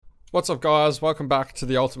What's up, guys? Welcome back to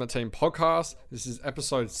the Ultimate Team podcast. This is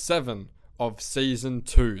episode 7 of season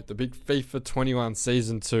 2, the big FIFA 21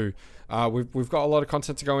 season 2. We've got a lot of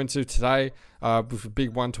content to go into today with a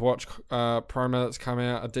big one to watch promo that's come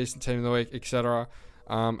out, a decent team of the week, etc.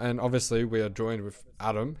 And obviously, we are joined with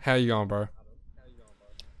Adam. How you going, bro?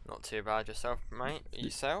 Not too bad yourself, mate.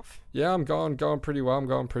 Yourself? Yeah, I'm going pretty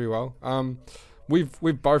well.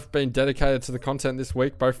 We've both been dedicated to the content this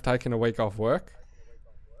week, both taking a week off work.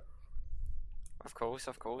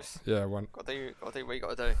 Of course. Yeah, Gotta do what you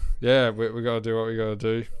gotta do. Yeah, we gotta do what we gotta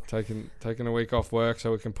do. Taking a week off work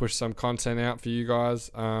so we can push some content out for you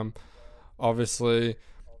guys. Obviously,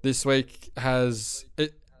 this week it's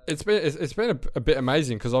been a bit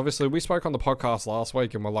amazing because obviously we spoke on the podcast last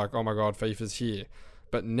week and we're like, oh my god, FIFA's here,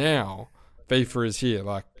 but now FIFA is here.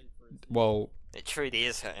 Like, well, it truly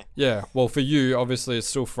is here. Yeah, well, for you, obviously, it's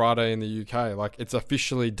still Friday in the UK. Like, it's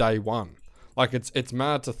officially day one. Like, it's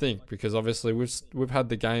mad to think because obviously we've had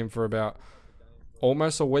the game for about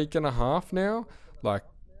almost a week and a half now. Like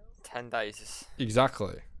 10 days.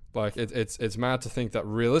 Exactly. Like it's mad to think that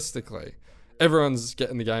realistically everyone's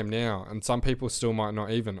getting the game now, and some people still might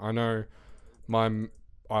not even. I know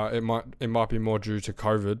it might be more due to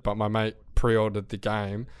COVID, but my mate pre-ordered the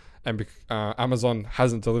game and Amazon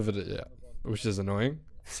hasn't delivered it yet, which is annoying.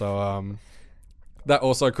 So that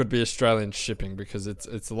also could be Australian shipping because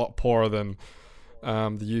it's a lot poorer than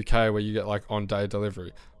the UK where you get like on day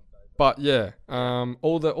delivery. But yeah,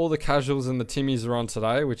 all the casuals and the Timmies are on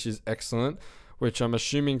today, which is excellent. Which I'm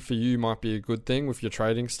assuming for you might be a good thing with your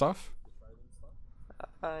trading stuff.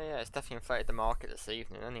 Yeah, it's definitely inflated the market this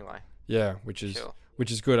evening anyway. Yeah, which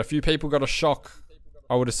is good. A few people got a shock,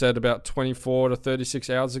 I would have said, about 24 to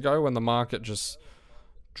 36 hours ago when the market just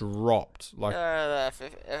dropped. Like,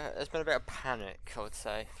 there's been a bit of panic, I would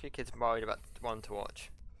say. A few kids worried about one to watch.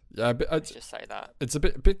 Yeah, Let's just say that. It's a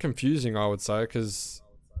bit confusing, I would say, because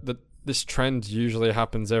this trend usually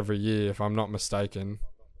happens every year, if I'm not mistaken.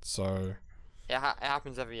 So it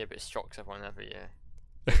happens every year, but it shocks everyone every year.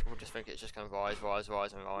 People just think it's just going to rise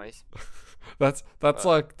and rise. that's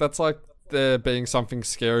like there being something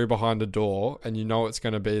scary behind a door, and you know it's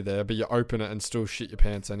going to be there, but you open it and still shit your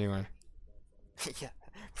pants anyway. Yeah.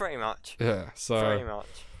 Pretty much. Yeah, pretty much.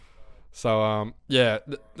 So, yeah,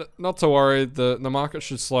 not to worry. The market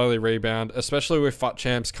should slowly rebound, especially with FUT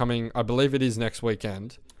Champs coming. I believe it is next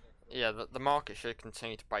weekend. Yeah, the market should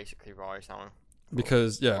continue to basically rise now.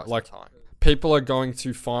 Because, yeah, like, people are going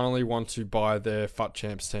to finally want to buy their FUT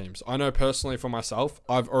Champs teams. I know personally for myself,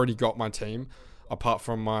 I've already got my team, apart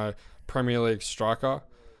from my Premier League striker,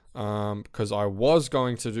 because I was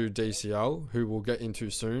going to do DCL, who we'll get into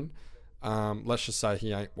soon. Let's just say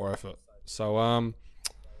he ain't worth it. So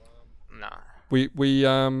nah. We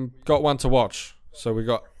got one to watch. So we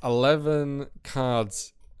got 11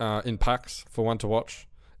 cards in packs for one to watch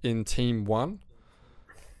in Team 1.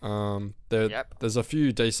 There's a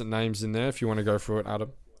few decent names in there if you want to go through it,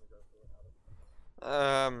 Adam.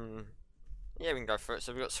 Yeah, we can go through it.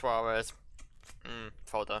 So we got Suarez,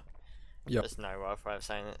 Fodder. Yep. There's no way of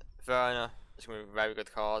saying it. Werner is going to be a very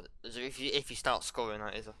good card. If you start scoring,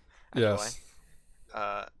 that is. Anyway,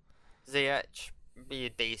 yes. ZH be a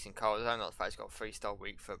decent card. I don't know if he's got a 3-star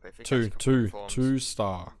week for it, but if he two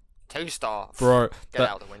star. 2-star, bro. Get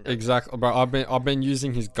out the window. Exactly, bro. I've been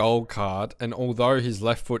using his gold card, and although his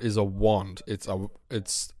left foot is a wand,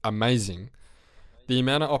 it's amazing. The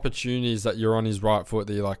amount of opportunities that you're on his right foot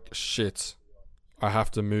that you're like, shit, I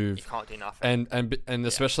have to move. You can't do nothing. And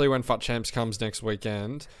especially when FUT Champs comes next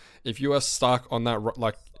weekend, if you are stuck on that,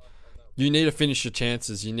 like, you need to finish your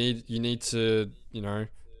chances. You need to,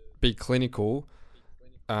 be clinical,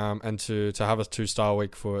 and to have a 2-star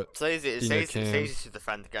weak foot. It's easy to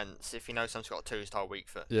defend against if you know someone's got a 2-star weak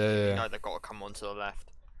foot. Yeah. You know they've got to come onto the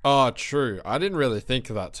left. Oh, true. I didn't really think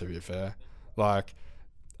of that, to be fair. Like,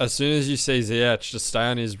 as soon as you see ZH, just stay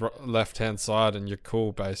on his left-hand side and you're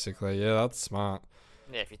cool, basically. Yeah, that's smart.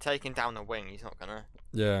 Yeah, if you're taking down the wing, he's not gonna.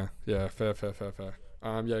 Yeah. Fair.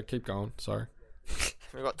 Yeah, keep going. Sorry.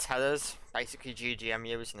 We've got Tellers, basically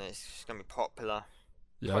GGMU, isn't it? It's just going to be popular.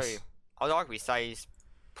 Yes. I'd argue say he's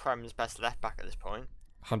Prem's best left back at this point.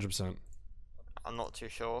 100%. I'm not too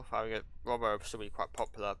sure. Robbo will still be quite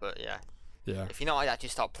popular, but yeah. Yeah. If United actually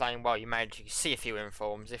start playing well, you may see a few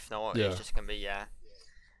informs. If not, yeah. It's just going to be,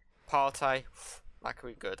 Partey, that could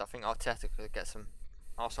be good. I think Arteta could get some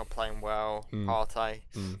Arsenal playing well. Partey,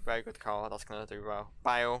 very good card. That's going to do well.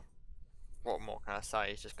 Bale, what more can I say?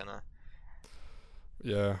 He's just going to.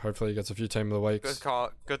 Yeah, hopefully he gets a few team of the weeks.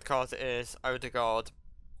 Good card it is. Odegaard,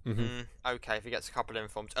 okay. If he gets a couple of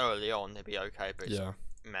informs early on, he'll be okay. But it's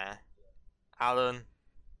meh. Allen,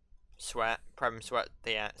 Sweat,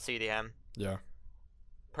 the CDM. Yeah.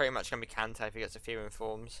 Pretty much going to be Kante if he gets a few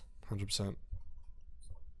informs. 100%.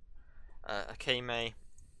 Akimi,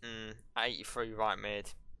 83 right mid.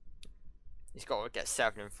 He's got to get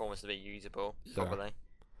 7 informs to be usable, probably.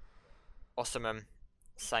 Osman,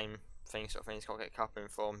 same thing, sort of thing. He's got to get a couple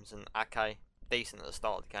informs. And Ake, decent at the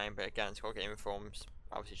start of the game, but again, he's got to get informs.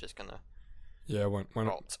 Obviously, just going to. Yeah,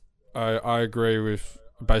 I agree with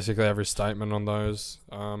basically every statement on those.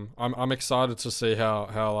 I'm excited to see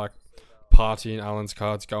how like Party and Allen's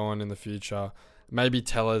cards go on in the future. Maybe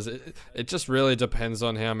Tellers. It just really depends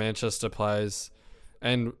on how Manchester plays,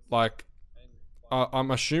 and like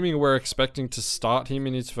I'm assuming we're expecting to start him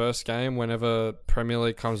in his first game whenever Premier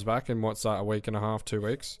League comes back in what's that, a week and a half, 2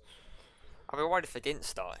 weeks. I'd be worried if they didn't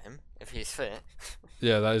start him if he's fit.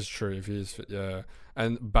 Yeah, that is true. If he is fit, yeah,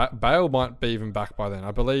 and Bale might be even back by then.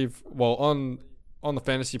 I believe. Well, on the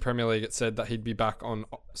Fantasy Premier League, it said that he'd be back on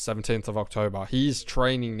 17th of October. He's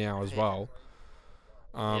training now as well.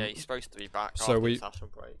 Yeah, he's supposed to be back so after the international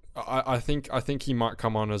break. I think he might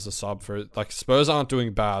come on as a sub for it. Like Spurs aren't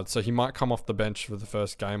doing bad, so he might come off the bench for the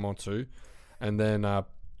first game or two, and then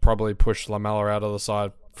probably push Lamela out of the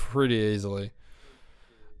side pretty easily.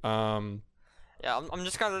 Yeah, I'm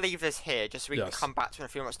just going to leave this here just so we can come back to it in a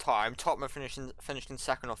few months' time. Tottenham finished in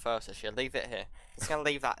second or first this year. Leave it here. Just going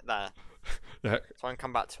to leave that there. Yeah. So I can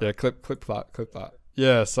come back to it. Yeah, clip that.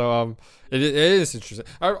 Yeah, so it is interesting.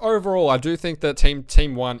 Overall, I do think that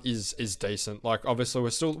team 1 is decent. Like obviously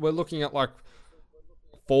we're looking at like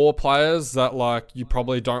 4 players that like you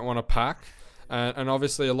probably don't want to pack. And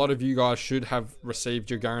obviously a lot of you guys should have received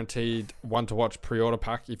your guaranteed 1 to watch pre-order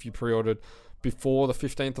pack if you pre-ordered before the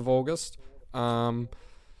 15th of August.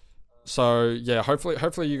 So yeah,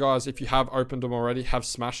 hopefully you guys, if you have opened them already, have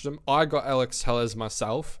smashed them. I got Alex Telles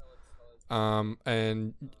myself,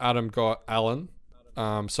 and Adam got Allen.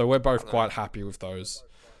 So we're both quite happy with those.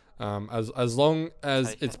 As long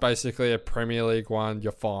as it's basically a Premier League one,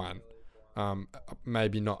 you're fine.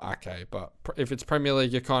 Maybe not Ake, but if it's Premier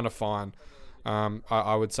League, you're kind of fine.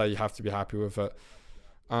 I would say you have to be happy with it.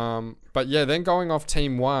 But yeah, then going off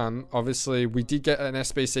team 1, obviously we did get an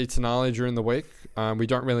SBC Tonali during the week. We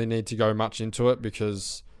don't really need to go much into it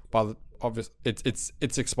because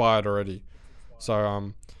it's expired already.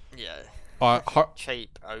 So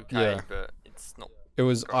cheap, but it's not. It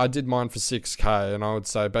was I did mine for 6k, and I would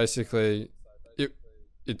say basically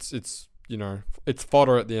it's you know, it's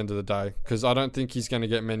fodder at the end of the day because I don't think he's going to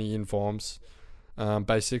get many informs.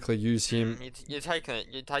 Basically use him. You're taking it.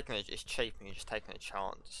 It's cheap, and you're just taking a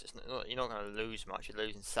chance. You're not going to lose much. You're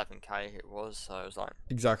losing 7k. It was so. It was like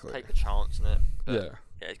exactly take a chance in it. But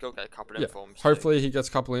yeah. He's got to get a couple of informs. Hopefully he gets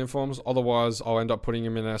a couple of informs. Otherwise, I'll end up putting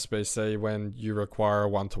him in SBC when you require a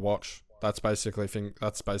 1 to watch. That's basically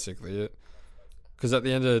it. Because at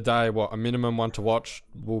the end of the day, a minimum 1 to watch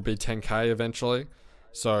will be 10k eventually.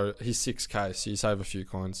 So he's 6k, so you save a few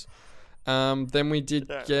coins. Then we did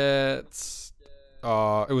get.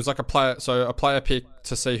 It was like a player pick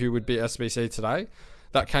to see who would be SBC today.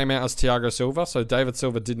 That came out as Thiago Silva, so David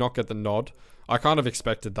Silva did not get the nod. I kind of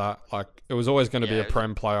expected that. Like, it was always going to be a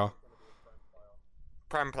Prem player.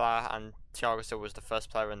 Prem player, and Thiago Silva was the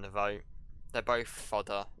first player in the vote. They're both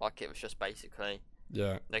fodder. Like, it was just basically...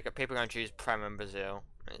 Yeah. People are going to choose Prem in Brazil.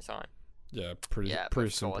 And it's like... Yeah, pretty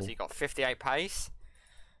simple. He got 58 pace.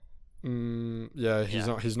 He's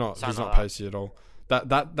not pacey at all.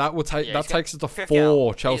 That takes us to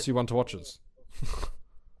 4 Chelsea 1 to watches.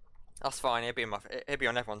 That's fine. He'll be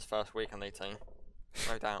on everyone's first week on the team,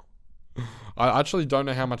 no doubt. I actually don't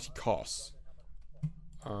know how much he costs.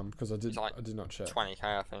 Because I did not check. 20k,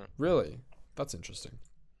 I think. Really? That's interesting.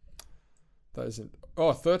 That isn't.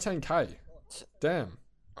 13k. Damn.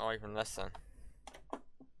 Oh, even less than.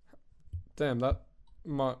 Damn, that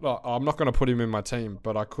might. No, I'm not going to put him in my team,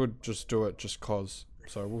 but I could just do it just cause.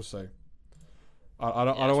 So we'll see. I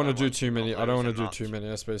don't want to do too many. I don't want to do too many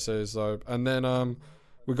SBCs though. And then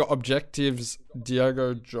we got objectives.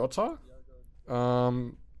 Diogo Jota.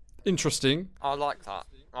 Interesting. I like that.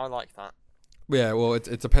 Yeah, well,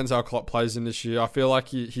 it depends how Klopp plays in this year. I feel like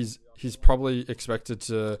he's probably expected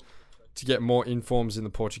to get more informs in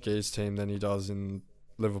the Portuguese team than he does in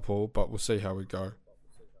Liverpool, but we'll see how we go.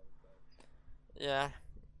 Yeah,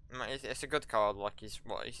 it's a good card. Like he's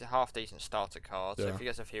a half decent starter card. So if he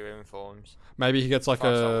gets a few informs, maybe he gets like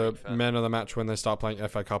a man of the match when they start playing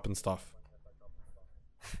FA Cup and stuff.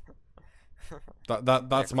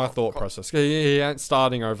 That's my thought process. He ain't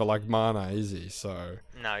starting over like Mane, is he? So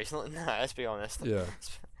no, he's not. No, let's be honest. Yeah.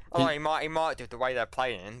 He might do the way they're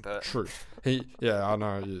playing, but true. I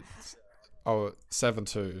know.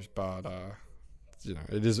 7-2, but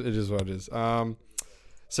it is what it is.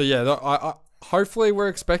 So yeah, hopefully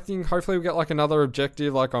hopefully we get like another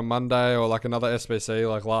objective like on Monday or like another SBC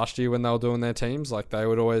like last year when they were doing their teams. Like they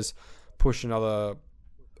would always push another,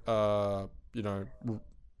 reward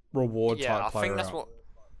type player out.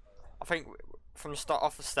 I think from the start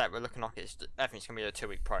off the step we're looking like everything's gonna be a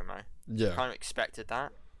 2-week promo. Yeah. Kind of expected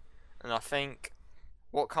that, and I think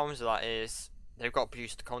what comes with that is they've got to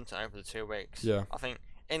produce the content over the 2 weeks. Yeah. I think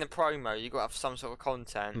in the promo you've got to have some sort of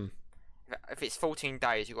content. If it's 14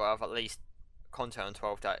 days, you've got to have at least content on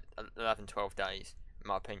 12 days, in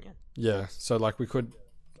my opinion. Yeah, so like we could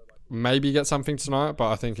maybe get something tonight, but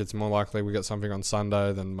I think it's more likely we get something on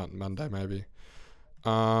Sunday than Monday maybe.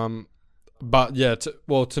 But yeah,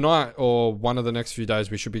 tonight or one of the next few days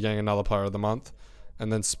we should be getting another player of the month.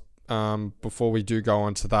 And then before we do go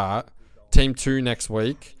on to that, Team 2 next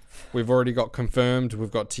week, we've already got confirmed. We've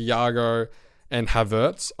got Thiago and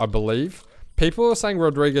Havertz, I believe. People are saying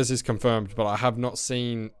Rodriguez is confirmed, but I have not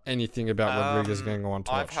seen anything about Rodriguez going on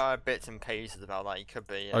to watch. I've heard bits and pieces about that. He could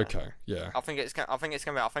be. Yeah. Okay, yeah. I think it's gonna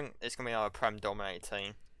be another Prem dominated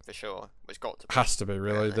team for sure. It's got to be. Has to be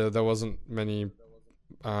really. There wasn't many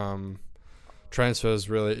transfers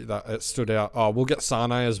really that it stood out. Oh, we'll get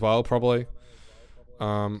Sane as well probably.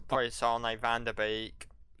 Probably Sane, Van der Beek.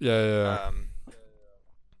 Yeah.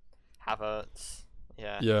 Havertz.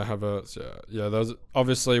 Yeah. Yeah, Havertz. Yeah. Those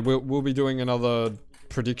obviously we'll be doing another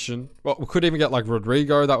prediction. Well, we could even get like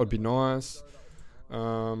Rodrigo. That would be nice.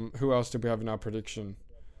 Who else did we have in our prediction?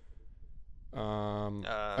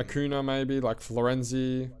 Acuna maybe, like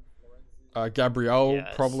Florenzi, Gabriel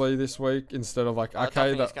probably this week instead of like Ake.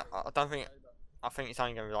 I think it's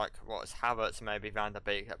only going to be like it's Havertz, maybe Van der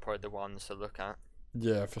Beek. Are probably the ones to look at.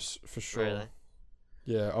 Yeah, for sure. Really?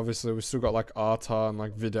 Yeah, obviously we've still got like Arta and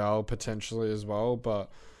like Vidal potentially as well, but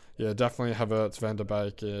yeah, definitely Havertz, Van der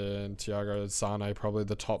Beek, and Thiago and Sane probably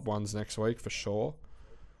the top ones next week for sure.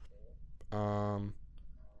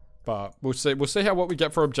 But we'll see what we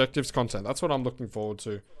get for objectives content. That's what I'm looking forward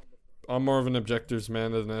to. I'm more of an objectives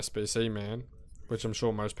man than an SBC man, which I'm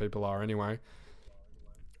sure most people are anyway.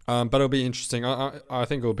 But it'll be interesting. I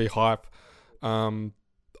think it'll be hype.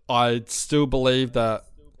 I still believe that.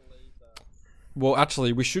 Well,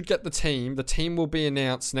 actually, we should get the team. The team will be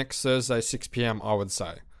announced next Thursday, 6 p.m, I would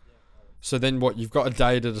say. So then what? You've got a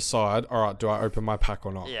day to decide, all right, do I open my pack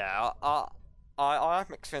or not? Yeah, I have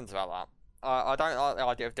mixed feelings about that. I don't like the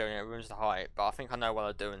idea of doing it, ruins the hype, but I think I know why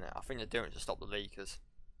they're doing it. I think they're doing it to stop the leakers.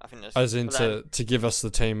 I think as in to give us the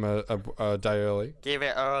team a day early? Give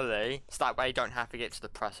it early, so that way you don't have to get to the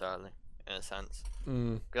press early, in a sense.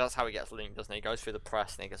 Because that's how it gets leaked, doesn't it? It goes through the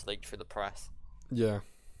press and it gets leaked through the press. Yeah.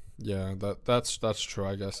 Yeah, that's true,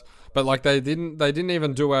 I guess. But like they didn't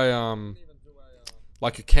even do a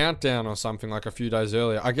like a countdown or something like a few days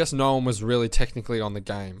earlier. I guess no one was really technically on the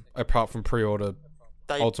game apart from pre-order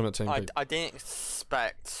Ultimate Team people. I didn't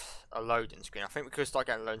expect a loading screen. I think we could start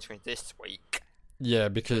getting loading screens this week. Yeah,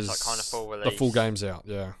 because like kind of the full game's out.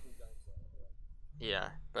 Yeah. Yeah,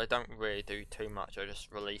 but I don't really do too much. I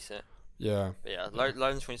just release it. Yeah. But yeah,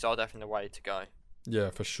 loading screens are definitely the way to go.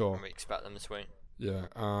 Yeah, for sure. And we expect them this week. Yeah,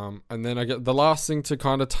 and then I get the last thing to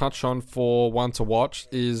kind of touch on for one to watch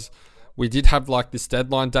is we did have like this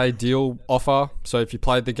deadline day deal offer. So if you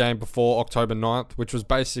played the game before October 9th, which was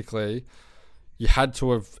basically you had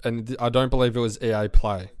to have, and I don't believe it was EA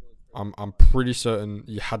Play. I'm pretty certain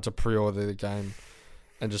you had to pre-order the game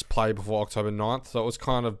and just play before October 9th. So it was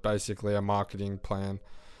kind of basically a marketing plan.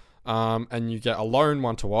 And you get a loan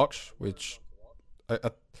one to watch, which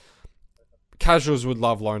casuals would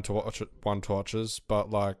love one to watches,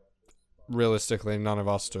 but like realistically none of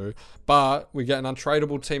us do. But we get an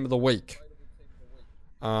untradeable team of the week,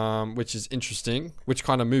 which is interesting, which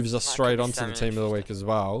kind of moves us straight onto the team of the week as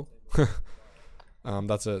well.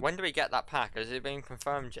 That's it. When do we get that pack? Has it been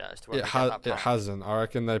confirmed yet? As to when it hasn't. I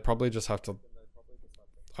reckon they probably just have to.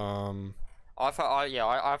 I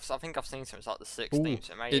think I've seen something like the 16th.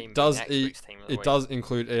 So maybe it does. Next week's team of the week. Does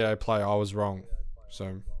include EA Play. I was wrong.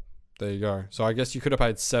 So there you go. So I guess you could have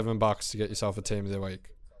paid $7 to get yourself a team of the week,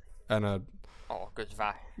 and a good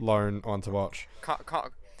value loan on to watch.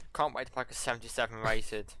 Can't wait to pack a 77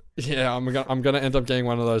 rated. Yeah, I'm gonna end up getting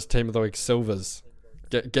one of those team of the week silvers.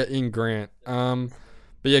 Get in Grant. But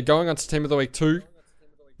yeah, going on to team of the week 2,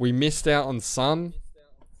 we missed out on Son.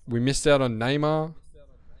 We missed out on Neymar.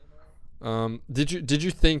 Did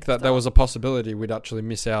you think that there was a possibility we'd actually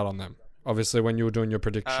miss out on them? Obviously, when you were doing your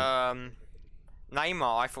prediction.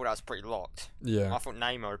 Neymar, I thought that was pretty locked. Yeah. I thought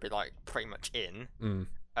Neymar would be like pretty much in.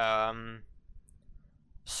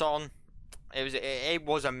 Son, it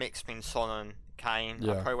was a mix between Son and Kane.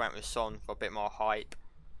 Yeah. I probably went with Son for a bit more hype,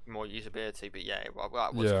 more usability, but yeah,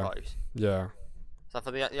 that was close. Yeah. So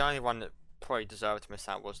for the only one that probably deserved to miss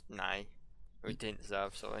out was Nay, who he didn't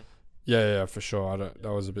deserve. Sorry. Yeah, for sure.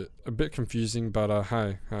 That was a bit confusing, but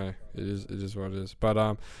hey, it is what it is.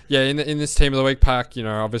 But yeah, in this team of the week pack,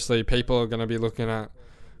 obviously people are going to be looking at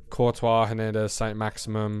Courtois, Hernandez, Saint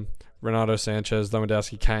Maximum, Renato Sanchez,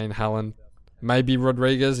 Lewandowski, Kane, Haaland, maybe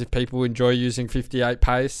Rodriguez if people enjoy using 58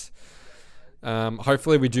 pace.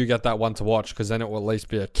 Hopefully we do get that one to watch, because then it will at least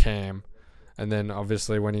be a cam. And then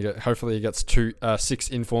obviously hopefully he gets 6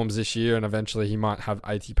 informs this year, and eventually he might have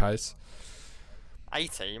 80 pace.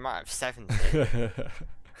 80? You might have 70.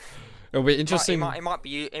 It'll be interesting. It might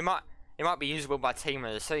be usable by team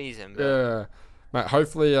of the season. But yeah, mate.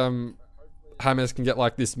 Hopefully, James can get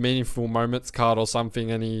like this meaningful moments card or something,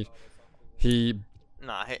 and he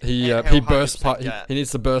burst he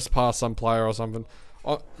needs to burst past some player or something.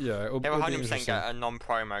 Oh, yeah, he'll 100% get a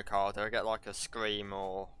non-promo card. He'll get like a Scream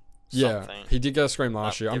or something. Yeah, he did get a Scream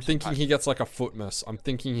last year. I'm thinking he gets like a Footmas. I'm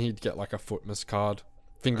thinking he'd get like a Footmas card.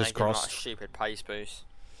 Fingers crossed. Like a stupid pace boost.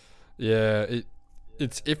 Yeah,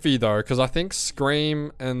 it's iffy though, because I think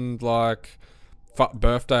Scream and like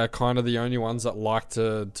Birthday are kind of the only ones that like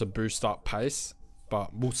to boost up pace,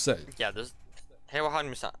 but we'll see. Yeah, he'll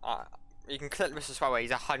 100%. You can click this as well, where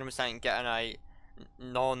he's 100% getting a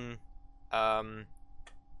non.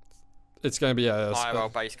 It's going to be a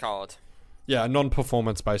IRL based card. Yeah, a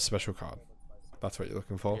non-performance based special card. That's what you're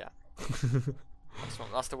looking for. Yeah.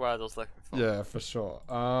 That's the word I was looking for. Yeah, for sure.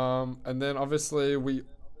 And then obviously we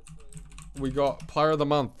got Player of the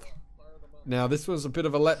Month. Now this was a bit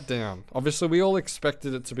of a letdown. Obviously we all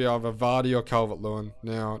expected it to be either Vardy or Calvert-Lewin.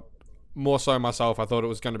 Now, more so myself, I thought it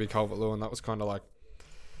was going to be Calvert-Lewin. That was kind of like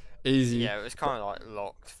easy. Yeah, it was kind of like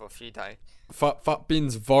locked for a few days.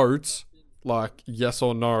 Futbin's vote, like yes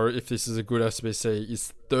or no, if this is a good SBC,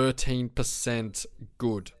 is 13%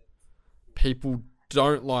 good. People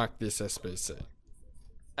don't like this SBC.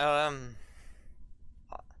 I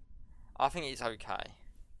think it's okay.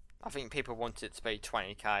 I think people want it to be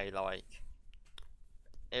 20k. Like,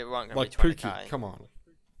 it won't going to be 20k. Pookie, come on.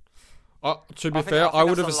 To be fair, I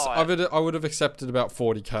would have accepted about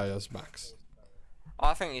 40k as max.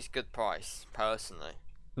 I think it's a good price personally.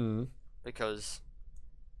 Mm. Because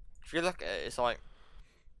if you look at it, it's like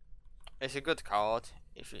it's a good card.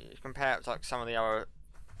 If you compare it to like some of the other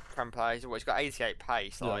Prem players, it's got 88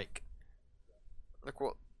 pace. Yeah. Like, look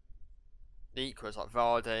what the equals like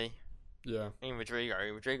Vardy. Yeah. Even Rodrigo.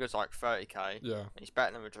 Rodrigo's like 30k. Yeah. He's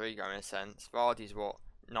better than Rodrigo in a sense. Vardy's what,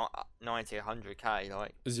 not 90, 100k.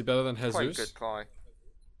 Like, is he better than Jesus? Quite good price.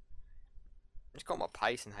 He's got more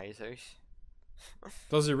pace than Jesus.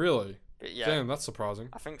 Does he really? But yeah, damn, that's surprising.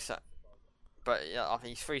 I think so. But yeah, I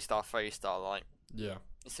think he's 3-star. Like, yeah,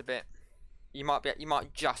 it's a bit. You might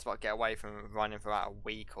just about get away from running for about a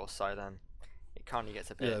week or so. Then it kind of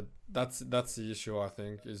gets a bit. Yeah, that's the issue. I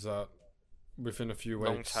think is that within a few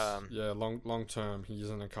weeks, long term, he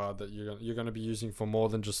isn't a card that you're gonna be using for more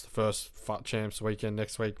than just the first FUT Champs weekend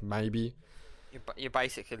next week, maybe. You're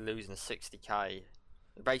basically losing 60k.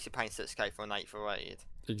 You're basically paying 6k for an 8 for rated.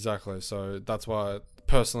 Exactly. So that's why,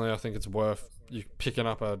 personally, I think it's worth you picking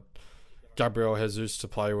up a Gabriel Jesus to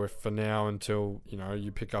play with for now until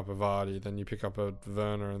you pick up a Vardy, then you pick up a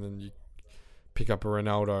Werner, and then you pick up a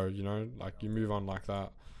Ronaldo. Like you move on like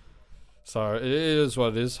that. So it is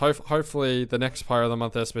what it is. Hopefully the next Player of the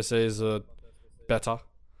Month SBCs are better.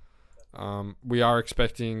 We are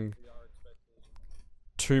expecting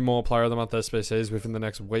 2 more Player of the Month SBCs within the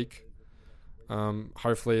next week.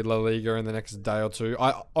 Hopefully La Liga in the next day or two.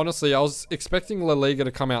 I was expecting La Liga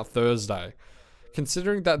to come out Thursday.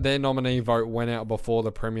 Considering that their nominee vote went out before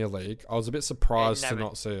the Premier League, I was a bit surprised to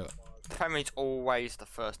not see it. Premier League's always the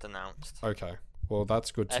first announced. Okay. Well,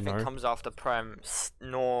 that's good to know. Everything comes after Prem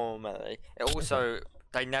normally. It also,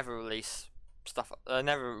 they never release stuff. They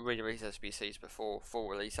never really release SBCs before full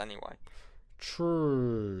release anyway.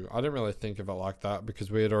 True. I didn't really think of it like that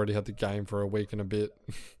because we had already had the game for a week and a bit.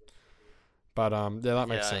 But yeah, that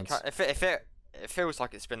makes sense. It feels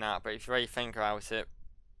like it's been out, but if you really think about it,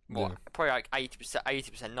 probably like 80%,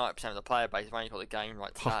 90% of the player base have only got the game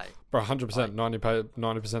like today. Bro, 100%,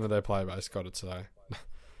 90% of their player base got it today.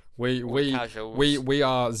 We are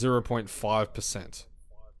 0.5%.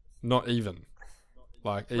 Not even.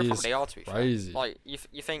 Like, it is crazy. Like,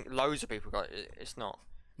 you think loads of people got it, it's not.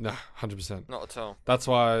 No, 100%. Not at all. That's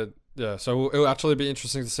why, yeah, so it'll actually be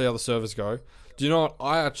interesting to see how the servers go. Do you know what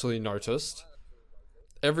I actually noticed?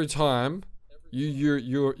 Every time you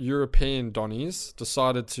European Donnies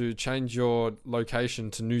decided to change your location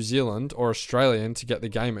to New Zealand or Australian to get the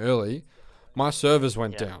game early, my servers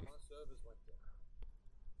went down.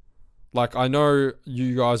 Like, I know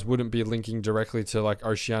you guys wouldn't be linking directly to like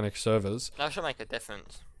Oceanic servers. That should make a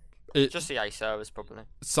difference. Just the A servers, probably.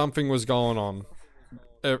 Something was going on.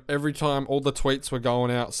 Every time all the tweets were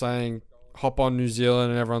going out saying, hop on New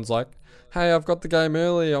Zealand, and everyone's like, hey, I've got the game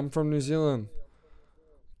early, I'm from New Zealand.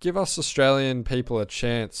 Give us Australian people a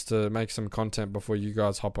chance to make some content before you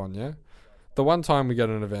guys hop on, yeah? The one time we get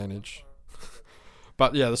an advantage.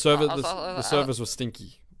 But yeah, the servers were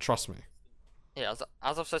stinky. Trust me. Yeah,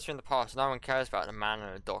 as I've said to you in the past, no one cares about the man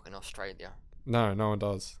and the dog in Australia. No one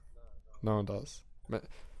does. No one does.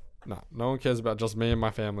 No one cares about just me and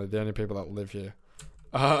my family, the only people that live here.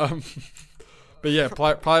 But yeah,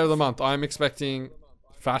 player of the month. I'm expecting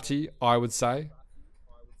Fatty, I would say.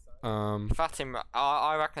 Fatty,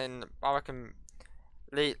 I reckon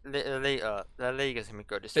the league is gonna be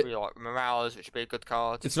good. It's gonna be like Morales, which would be a good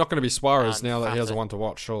card. It's not going to be Suarez now that he has a one to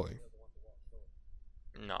watch, surely.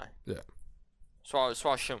 No. Yeah. So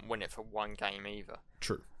I shouldn't win it for one game either.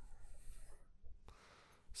 True.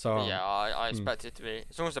 So but yeah, I expect it to be,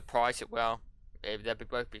 as long as they price it well, they'll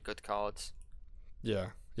both be good cards. Yeah.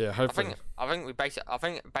 Hopefully. I think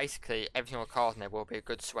basically every single card in there will be a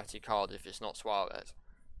good sweaty card if it's not Suarez.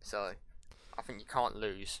 So I think you can't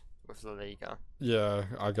lose with La Liga. Yeah,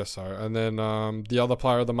 I guess so. And then the other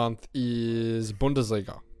player of the month is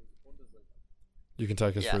Bundesliga. You can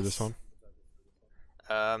take us through this one.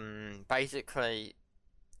 Basically,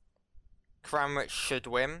 Kramaric should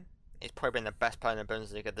win. He's probably been the best player in the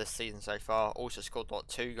Bundesliga this season so far. Also scored like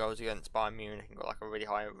 2 goals against Bayern Munich and got like a really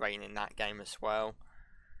high rating in that game as well.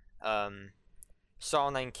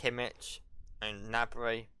 Sane and Kimmich and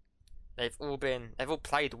Gnabry, they've all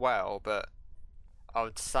played well, but I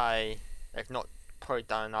would say they've not probably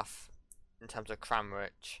done enough in terms of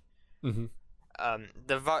Kramaric. Mm-hmm.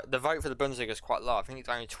 The vote for the Bundesliga is quite low. I think it's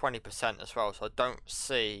only 20% as well, so I don't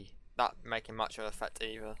see that making much of an effect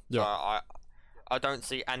either. Yeah. So I don't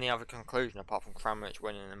see any other conclusion apart from Kramaric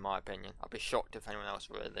winning, in my opinion. I'd be shocked if anyone else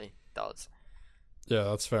really does. Yeah,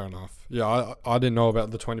 that's fair enough. Yeah, I didn't know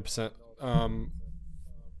about the 20%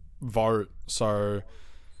 vote, so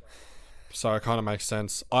it kind of makes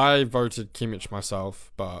sense. I voted Kimmich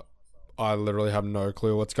myself, but I literally have no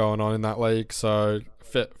clue what's going on in that league, so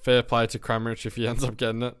fair play to Kramaric if he ends up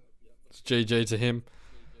getting it. It's GG to him.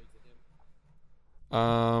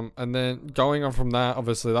 And then going on from that,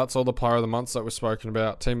 obviously that's all the player of the months that we've spoken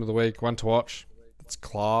about. Team of the week, one to watch. It's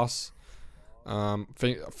class.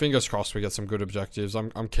 Fingers crossed we get some good objectives.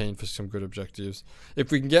 I'm keen for some good objectives.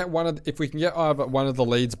 If we can get either one of the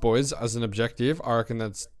Leeds boys as an objective, I reckon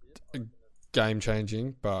that's game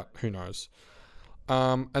changing. But who knows?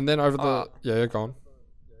 And then over the go on.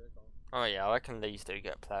 Oh yeah, I reckon Leeds do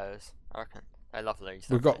get players. I reckon they love Leeds.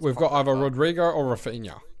 We've got either Rodrigo or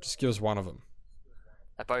Rafinha. Just give us one of them.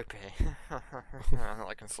 They're both here. I'm not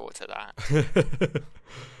looking forward to that.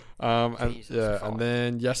 And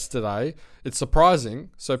then yesterday, it's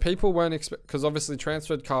surprising. So people weren't because obviously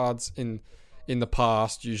transferred cards in the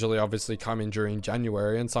past usually obviously come in during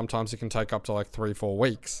January, and sometimes it can take up to like 3-4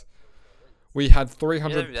 weeks. We had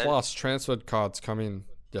 300 plus transferred cards come in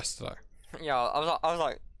yesterday. Yeah, I was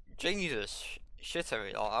like, Jesus,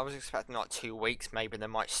 shittery. Like, I was expecting like 2 weeks, maybe they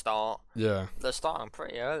might start. Yeah, they're starting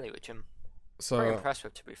pretty early, which I'm pretty impressed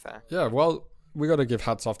with, to be fair. Yeah, well, we got to give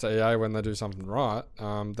hats off to EA when they do something right.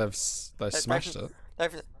 They smashed it.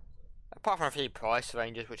 Apart from a few price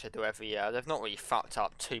ranges, which they do every year, they've not really fucked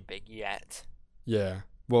up too big yet. Yeah.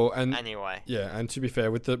 Well, and anyway. Yeah, and to be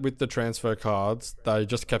fair, with the transfer cards, they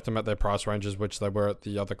just kept them at their price ranges, which they were at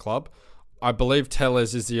the other club. I believe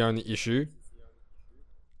Tellez is the only issue.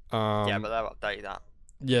 Yeah, but they'll update that.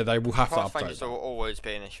 Yeah, they will have to update. Price ranges will always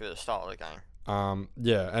be an issue at the start of the game.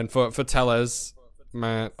 Yeah, and for Tellez,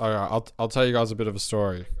 man, I'll tell you guys a bit of a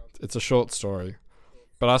story. It's a short story,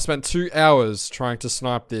 but I spent 2 hours trying to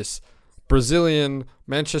snipe this Brazilian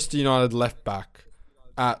Manchester United left back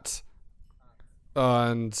at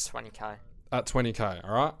 20k. At 20k,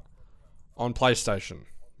 all right, on PlayStation,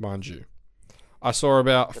 mind you. I saw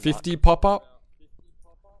about 50 pop up.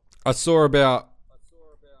 I saw about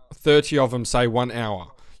 30 of them say 1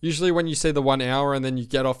 hour. Usually when you see the 1 hour and then you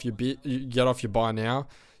get off your buy now,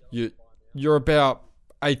 you're about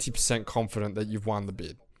 80% confident that you've won the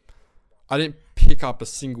bid. I didn't pick up a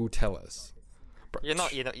single Tellez. You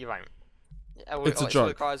won't. It's a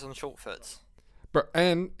joke. The guys on short foots.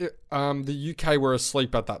 And the UK were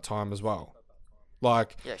asleep at that time as well.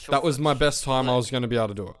 Like, that was my best time I was going to be able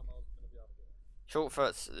to do it. Short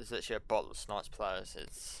foots is literally a bottle of snipes players.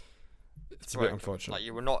 It's a bit unfortunate. Like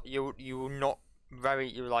you were not very.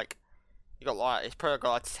 You got like, it's probably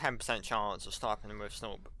got like 10% chance of sniping them with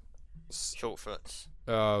short foots.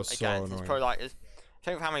 So again, annoying. it's probably like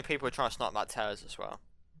Think of how many people are trying to snipe that Tellers as well.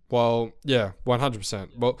 Well, yeah,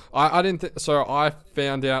 100%. Well, I didn't so I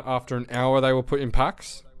found out after an hour they were put in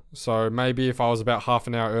packs. So maybe if I was about half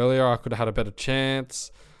an hour earlier, I could have had a better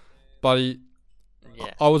chance. But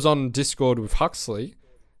I was on Discord with Huxley.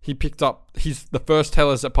 He picked up the first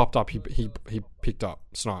Tellers that popped up. He picked up,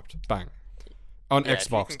 sniped, bang, on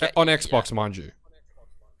Xbox. On Xbox, mind you.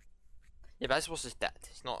 Yeah, but Xbox is dead.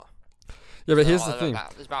 It's not. Yeah, but here's the thing.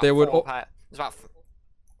 There would.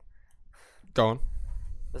 Go on.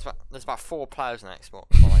 There's about 4 players on Xbox.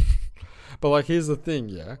 But like, here's the thing.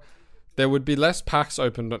 Yeah, there would be less packs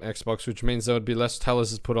opened on Xbox, which means there would be less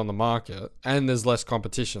Tellers put on the market, and there's less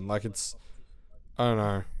competition. Like, it's. I don't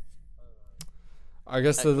know. I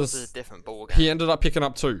guess there's a different ball game. He ended up picking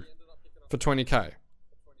up 2 for 20k.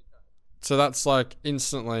 So that's like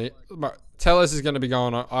instantly. Tellers is going to be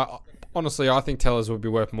going on. Honestly, I think Tellers would be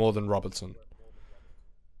worth more than Robertson.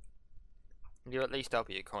 You at least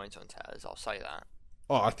W coins on Tellers. I'll say that.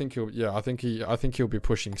 Oh, I think he'll. Yeah, I think he'll be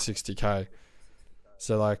pushing 60k.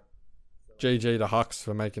 So like, GG to Hux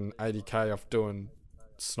for making 80k off doing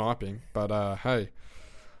sniping. But hey,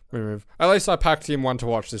 we move. At least I packed him one to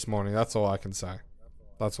watch this morning. That's all I can say.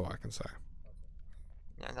 Yeah,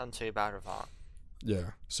 done too bad with that.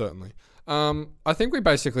 Yeah, certainly. I think we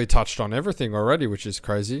basically touched on everything already, which is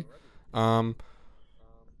crazy. Unless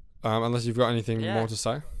you've got anything more to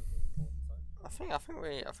say. I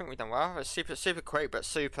think we done well. It's super quick, but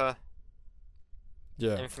super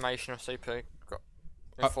informational, super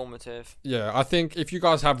informative. I think if you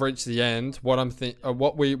guys have reached the end,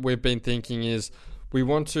 what we've been thinking is we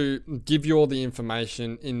want to give you all the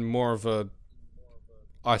information in more of a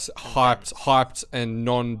hyped and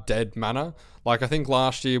non-dead manner. Like, I think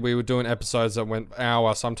last year we were doing episodes that went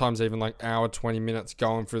hour, sometimes even like hour 20 minutes,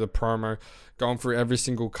 going through the promo, going through every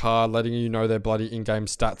single card, letting you know their bloody in-game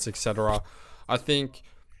stats, etc. I think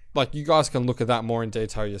like you guys can look at that more in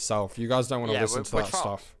detail yourself. You guys don't want to listen to that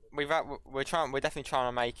stuff. We're definitely trying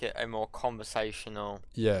to make it a more conversational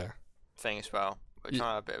thing as well. We're trying to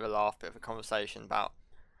have a bit of a laugh, bit of a conversation about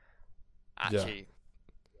actually.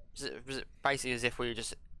 Was it basically as if we were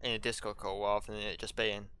just in a Discord call rather than it just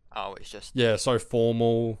being it's just so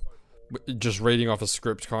formal, just reading off a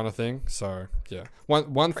script kind of thing. So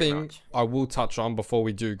one thing much. I will touch on before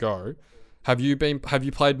we do go. Have you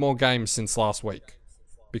played more games since last week?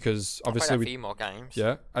 Because obviously a few more games.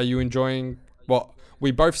 Yeah. Are you enjoying? Well, we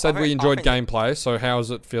both said we enjoyed gameplay. So how's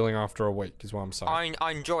it feeling after a week? Is what I'm saying.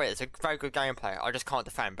 I enjoy it. It's a very good gameplay. I just can't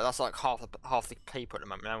defend. But that's like half the people at the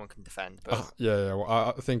moment. No one can defend. But Well,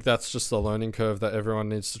 I think that's just the learning curve that everyone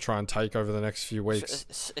needs to try and take over the next few weeks.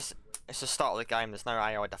 It's the start of the game. There's no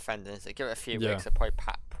AI defending. So give it a few weeks. They'll probably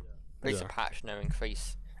release a patch,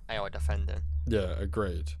 increase AI defending. Yeah,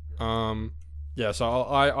 agreed. So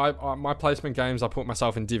I my placement games, I put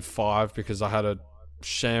myself in Div 5 because I had a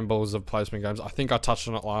shambles of placement games. I think I touched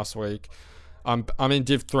on it last week. I'm in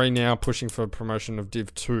Div 3 now, pushing for promotion of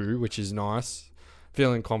Div 2, which is nice.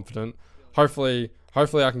 Feeling confident. Hopefully I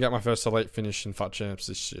can get my first elite finish in FUT Champs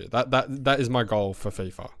this year. That is my goal for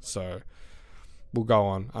FIFA. So we'll go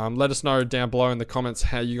on. Let us know down below in the comments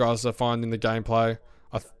how you guys are finding the gameplay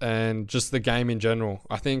and just the game in general.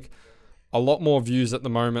 I think a lot more views at the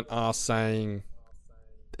moment are saying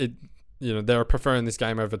it. They're preferring this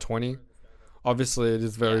game over 20. Obviously, it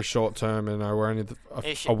is very short term, and we're only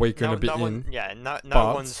a week and a bit in.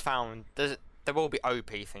 No one's found. There will be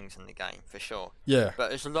OP things in the game for sure. Yeah.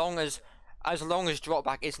 But as long as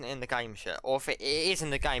dropback isn't in the game shit, or if it is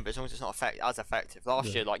in the game, but as long as it's not as effective.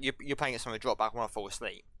 Last year, like you're playing it some dropback when I fall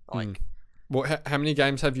asleep. Like, well, how many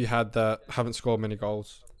games have you had that haven't scored many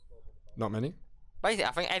goals? Not many. Basically,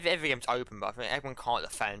 I think every game's open, but I think everyone can't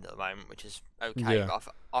defend at the moment, which is okay. Yeah.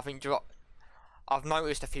 But I think I've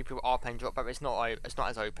noticed a few people are playing drop back, but it's not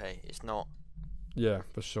as OP. It's not. Yeah,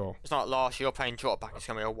 for sure. It's not like last year you're playing drop back. It's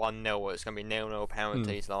gonna be a 1-0, or it's gonna be 0-0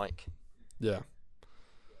 penalties. Like. Yeah.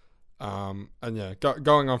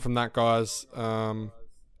 Going on from that, guys.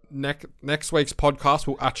 Next week's podcast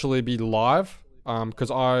will actually be live.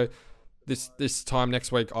 Because this time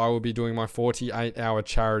next week I will be doing my 48-hour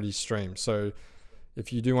charity stream. So.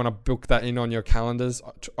 If you do want to book that in on your calendars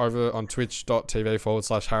over on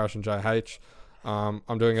twitch.tv/HarrisonJH,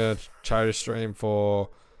 I'm doing a charity stream for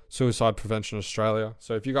Suicide Prevention Australia.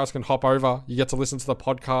 So if you guys can hop over, you get to listen to the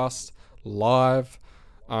podcast live,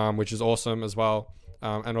 which is awesome as well,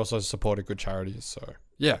 and also support a good charity. So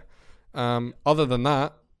yeah. Other than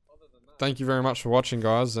that, thank you very much for watching,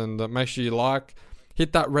 guys, and make sure you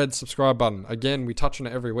hit that red subscribe button. Again, we touch on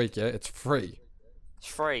it every week. Yeah, it's free. It's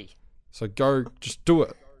free. So just do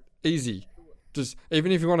it. Easy. Just,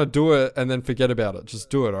 even if you want to do it and then forget about it, just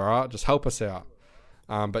do it, alright? Just help us out.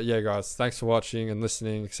 But yeah, guys, thanks for watching and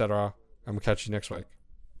listening, etc. And we'll catch you next week.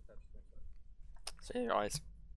 See you guys.